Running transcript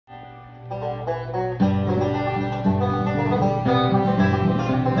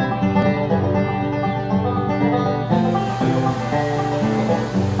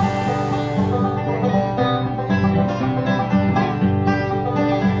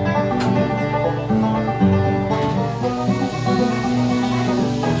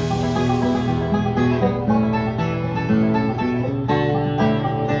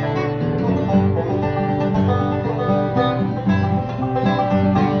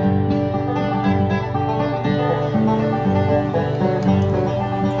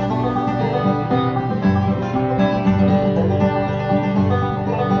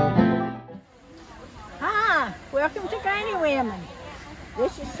Welcome to Granny Women.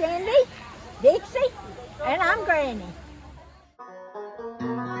 This is Cindy, Dixie, and I'm Granny.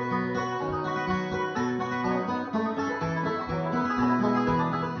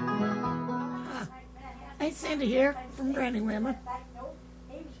 Hey, Cindy here from Granny Women.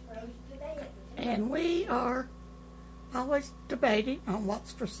 And we are always debating on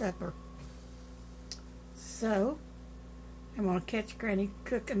what's for supper. So, I'm going to catch Granny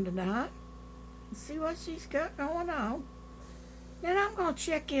cooking tonight and see what she's got going on. Then I'm going to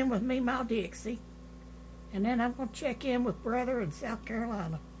check in with Memaw Dixie. And then I'm going to check in with Brother in South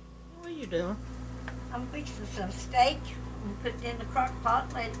Carolina. What are you doing? I'm fixing some steak and put it in the crock pot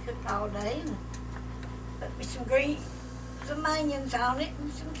and let it cook all day. And put me some onions on it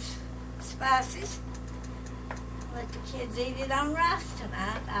and some spices. Let the kids eat it on rice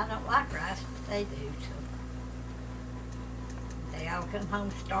tonight. I don't like rice, but they do. So they all come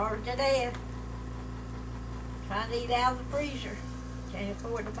home starved to death. Trying to eat out of the freezer. Can't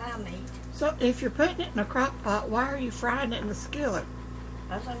afford to buy meat. So if you're putting it in a crock pot, why are you frying it in the skillet?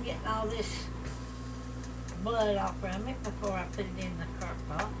 Because I'm getting all this blood off from it before I put it in the crock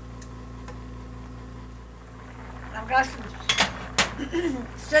pot. I've got some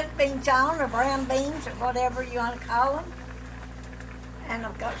soot beans on, or brown beans, or whatever you want to call them. And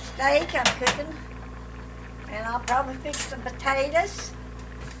I've got steak I'm cooking. And I'll probably fix some potatoes.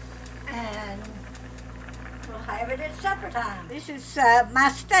 And we'll have it at supper time. This is my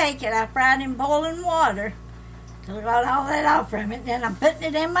steak, and I fried in boiling water. So I got all that off from it. Then I'm putting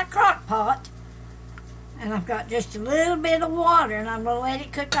it in my crock pot. And I've got just a little bit of water, and I'm going to let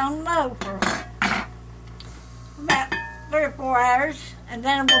it cook on low for about 3 or 4 hours. And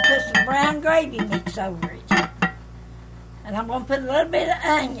then I'm going to put some brown gravy mix over it. And I'm going to put a little bit of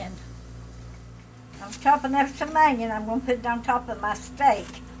onion. I'm chopping up some onion. I'm going to put it on top of my steak.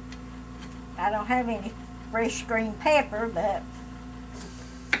 I don't have any fresh green pepper, but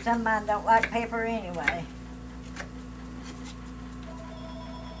some of mine don't like pepper anyway.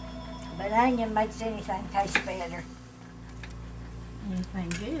 But onion makes anything taste better. Anything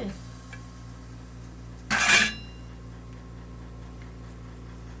good.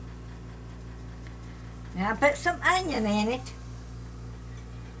 Now I put some onion in it.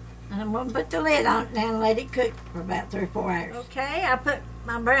 And I'm going to put the lid on it now and let it cook for about 3 or 4 hours. Okay, I put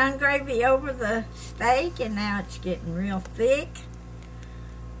my brown gravy over the steak, and now it's getting real thick.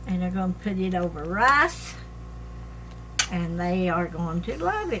 And they're going to put it over rice. And they are going to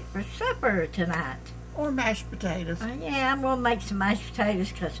love it for supper tonight. Or mashed potatoes. Yeah, I'm going to make some mashed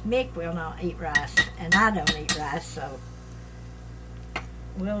potatoes because Mick will not eat rice. And I don't eat rice, so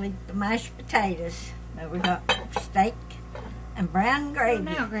we'll eat the mashed potatoes. But we got steak and brown gravy.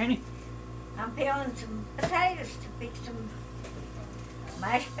 Now, Granny. I'm peeling some potatoes to fix some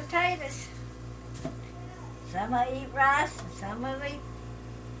mashed potatoes. Some will eat rice and some will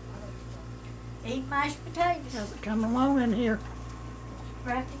eat mashed potatoes. How's it coming along in here?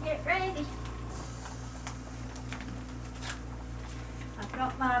 Right to get ready. I've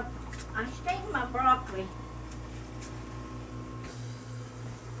got I steamed my broccoli.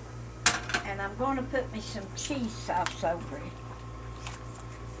 And I'm going to put me some cheese sauce over it.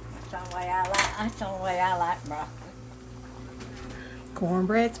 That's the only way I like broccoli.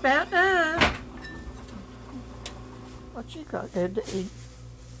 Cornbread's about done. What you got good to eat?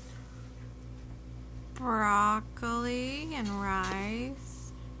 Broccoli and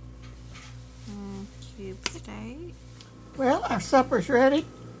rice and cube steak. Well, our supper's ready.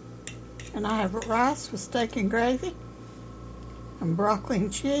 And I have rice with steak and gravy. And broccoli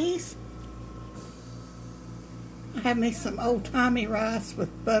and cheese. I have me some old-timey rice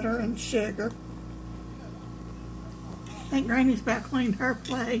with butter and sugar. I think Granny's about cleaned her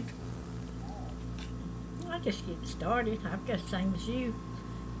plate. I just get started. I've got the same as you.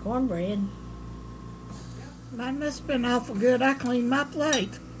 Cornbread. Mine must have been awful good. I cleaned my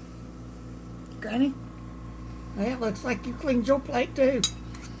plate. Granny? Well, it looks like you cleaned your plate too.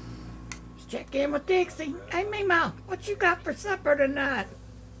 Let's check in with Dixie. Hey, Memaw, what you got for supper tonight?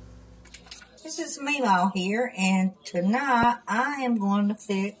 This is Memaw here, and tonight I am going to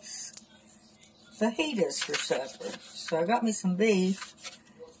fix fajitas for supper. So I got me some beef.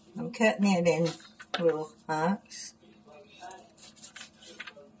 I'm cutting it in little hunks.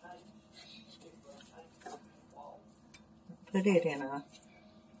 Put it in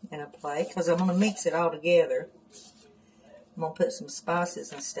a plate because I'm going to mix it all together. I'm going to put some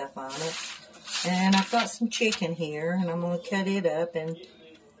spices and stuff on it. And I've got some chicken here, and I'm going to cut it up in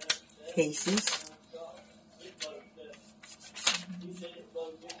pieces.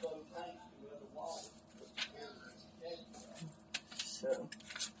 So,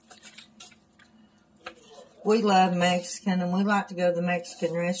 we love Mexican, and we like to go to the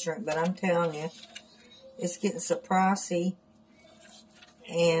Mexican restaurant, but I'm telling you, it's getting so pricey,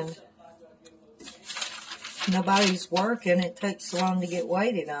 and nobody's working. It takes so long to get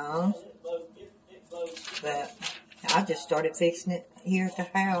waited on. But I just started fixing it here at the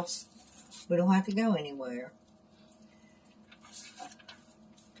house. We don't have to go anywhere.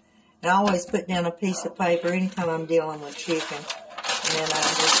 And I always put down a piece of paper anytime I'm dealing with chicken. And then I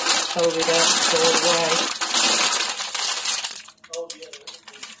just fold it up and throw it away.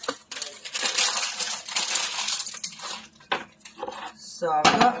 So I've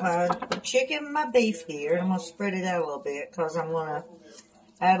got my chicken and my beef here. I'm going to spread it out a little bit because I'm going to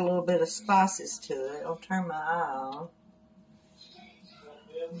add a little bit of spices to it. I'll turn my eye on.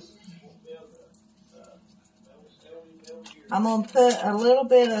 I'm going to put a little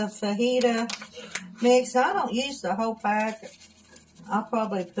bit of fajita mix. I don't use the whole pack. I'll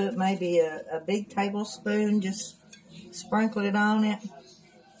probably put maybe a big tablespoon, just sprinkle it on it.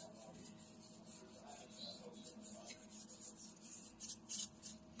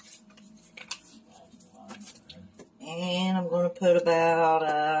 And I'm going to put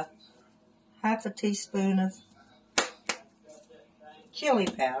about half a teaspoon of chili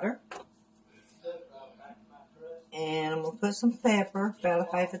powder. And I'm going to put some pepper, about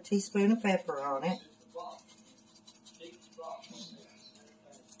a half a teaspoon of pepper on it.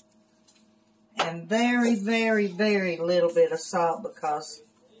 And very, very, very little bit of salt because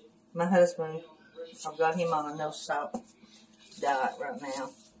my husband, I've got him on a no salt diet right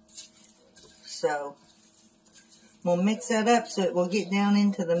now. So we'll mix that up so it will get down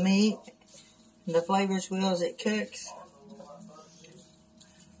into the meat and the flavors will as it cooks.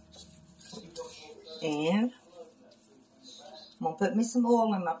 And I'm going to put me some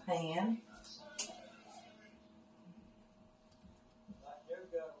oil in my pan.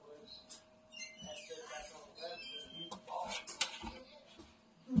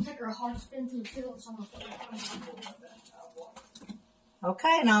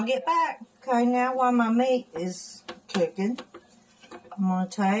 Okay, and I'll get back. Okay, now while my meat is cooking, I'm going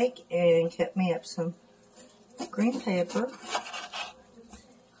to take and cut me up some green pepper.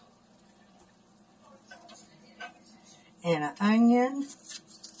 And an onion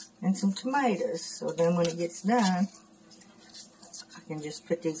and some tomatoes. So then when it gets done, I can just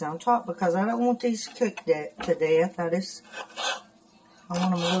put these on top because I don't want these cooked to death. I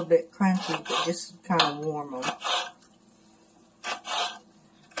want them a little bit crunchy, but just kind of warm them.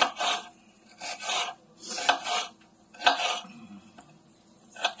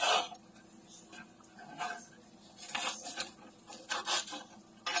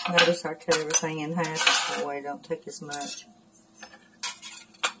 Notice I cut everything in half, that way it don't take as much.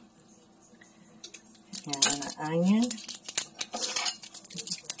 And an onion.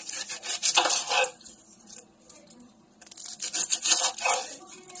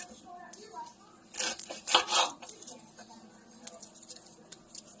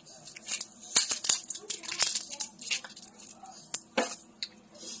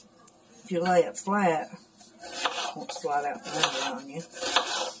 If you lay it flat, it won't slide out the under on you.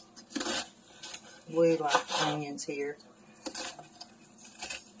 We like onions here.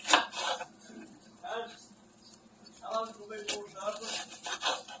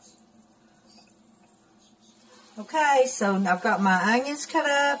 Okay, so I've got my onions cut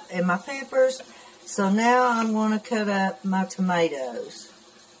up and my peppers. So now I'm going to cut up my tomatoes.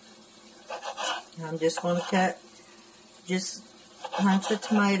 I'm just going to cut just a bunch of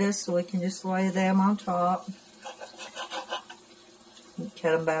tomatoes so we can just lay them on top. You can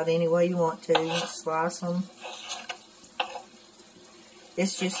cut them about any way you want to. You can slice them.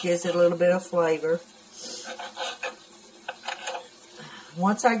 This just gives it a little bit of flavor.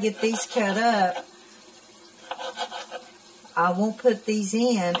 Once I get these cut up, I won't put these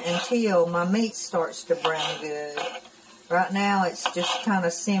in until my meat starts to brown good. Right now it's just kind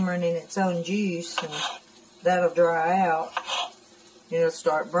of simmering in its own juice, and that'll dry out. It'll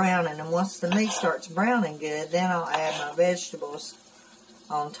start browning, and once the meat starts browning good, then I'll add my vegetables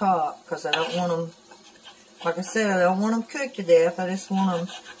on top because I don't want them, like I said, I don't want them cooked to death. I just want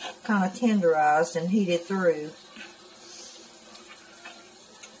them kind of tenderized and heated through.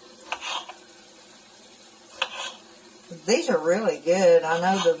 These are really good. I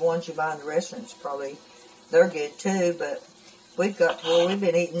know the ones you buy in the restaurants probably, they're good too, but we've got to where we've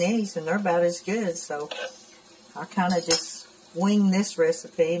been eating these and they're about as good. So I kind of just winged this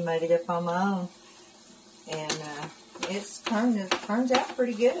recipe, made it up on my own. And it's turns out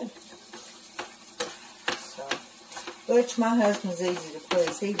pretty good. So, which my husband's easy to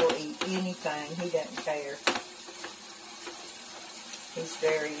please. He will eat anything. He doesn't care. He's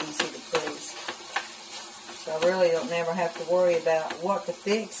very easy to please. So I really don't never have to worry about what to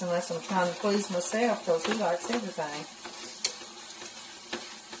fix unless I'm trying to please myself because he likes everything.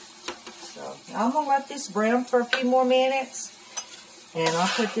 So I'm going to let this brown for a few more minutes. And I'll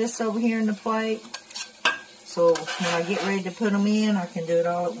put this over here in the plate. So when I get ready to put them in, I can do it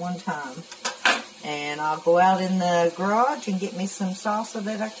all at one time. And I'll go out in the garage and get me some salsa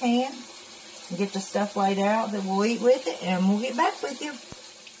that I can. And get the stuff laid out that we'll eat with it. And we'll get back with you.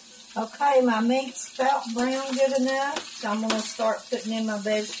 Okay, my meat's about brown good enough. So I'm going to start putting in my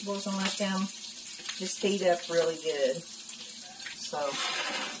vegetables and let them just heat up really good. So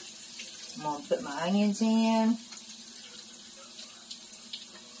I'm going to put my onions in.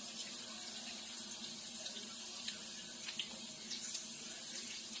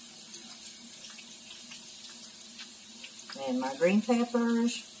 And my green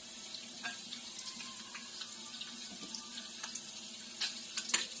peppers.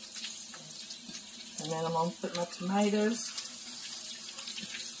 And then I'm going to put my tomatoes.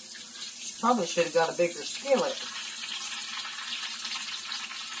 Probably should have got a bigger skillet.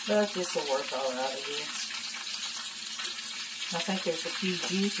 But this will work all right, I guess. I think there's a few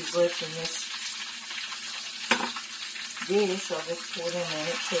juices left in this dish. I'll just pour them in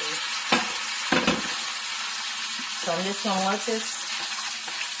it too. So I'm just going to let this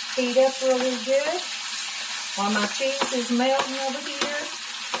heat up really good while my cheese is melting over here.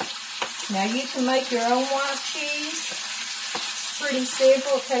 Now you can make your own white cheese. It's pretty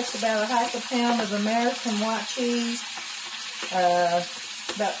simple. It takes about a half a pound of American white cheese,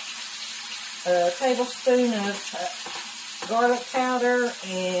 about a tablespoon of garlic powder,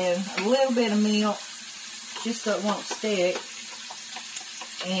 and a little bit of milk, just so it won't stick.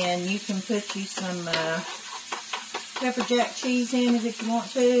 And you can put you some pepper jack cheese in it if you want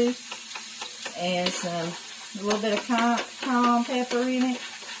to, and a little bit of cayenne pepper in it.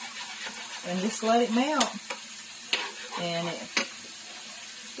 And just let it melt. And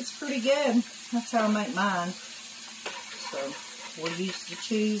it's pretty good. That's how I make mine. So we'll use the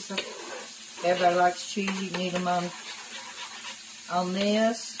cheese. Everybody likes cheese. You can eat them on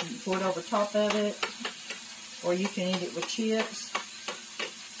this. You can pour it over top of it. Or you can eat it with chips.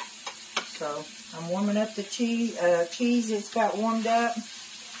 So I'm warming up the cheese. It's got warmed up.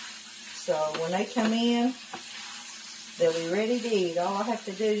 So when they come in, they'll be ready to eat. All I have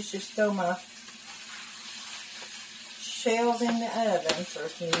to do is just throw my shells in the oven for a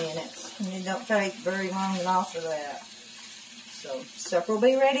few minutes. And it don't take very long at all for that. So supper will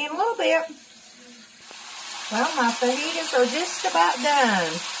be ready in a little bit. Well, my fajitas are just about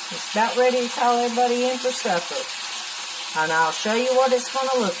done. It's about ready to call everybody in for supper. And I'll show you what it's going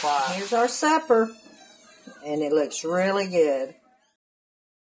to look like. Here's our supper. And it looks really good.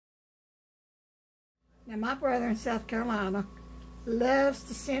 Now, my brother in South Carolina loves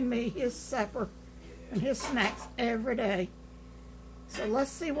to send me his supper and his snacks every day. So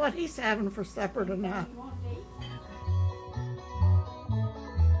let's see what he's having for supper tonight.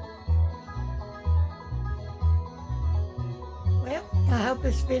 Well, I hope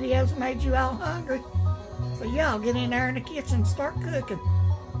this video's made you all hungry. So y'all get in there in the kitchen and start cooking.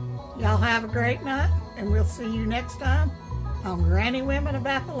 Y'all have a great night, and we'll see you next time on Granny Women of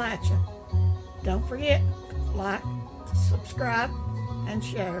Appalachia. Don't forget to like, subscribe, and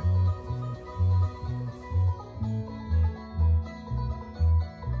share.